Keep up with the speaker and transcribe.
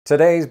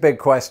Today's big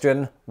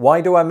question: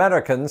 why do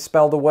Americans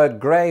spell the word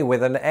grey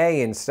with an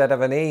A instead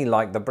of an E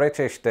like the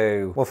British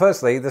do? Well,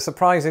 firstly, the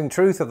surprising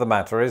truth of the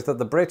matter is that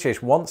the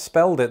British once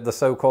spelled it the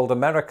so-called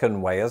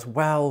American way as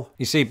well.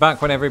 You see,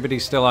 back when everybody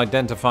still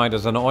identified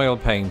as an oil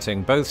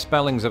painting, both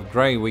spellings of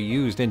grey were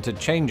used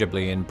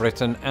interchangeably in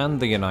Britain and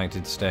the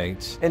United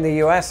States. In the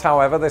US,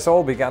 however, this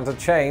all began to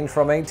change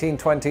from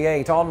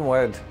 1828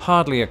 onward.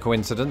 Hardly a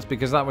coincidence,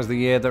 because that was the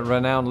year that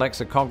renowned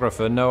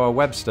lexicographer Noah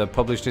Webster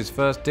published his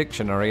first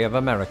dictionary of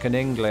American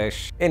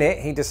English. In it,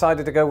 he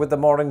decided to go with the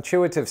more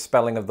intuitive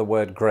spelling of the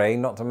word grey,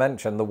 not to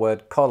mention the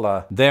word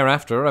colour.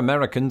 Thereafter,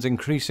 Americans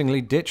increasingly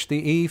ditched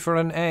the E for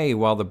an A,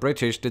 while the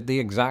British did the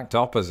exact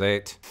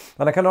opposite.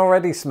 And I can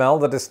already smell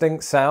the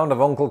distinct sound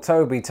of Uncle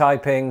Toby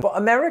typing, "But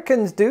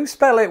Americans do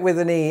spell it with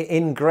an E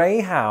in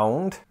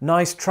greyhound."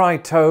 Nice try,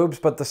 Tobes,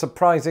 but the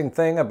surprising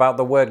thing about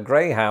the word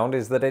greyhound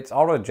is that its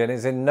origin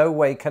is in no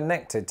way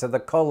connected to the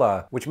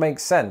colour, which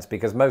makes sense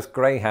because most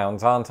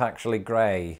greyhounds aren't actually grey.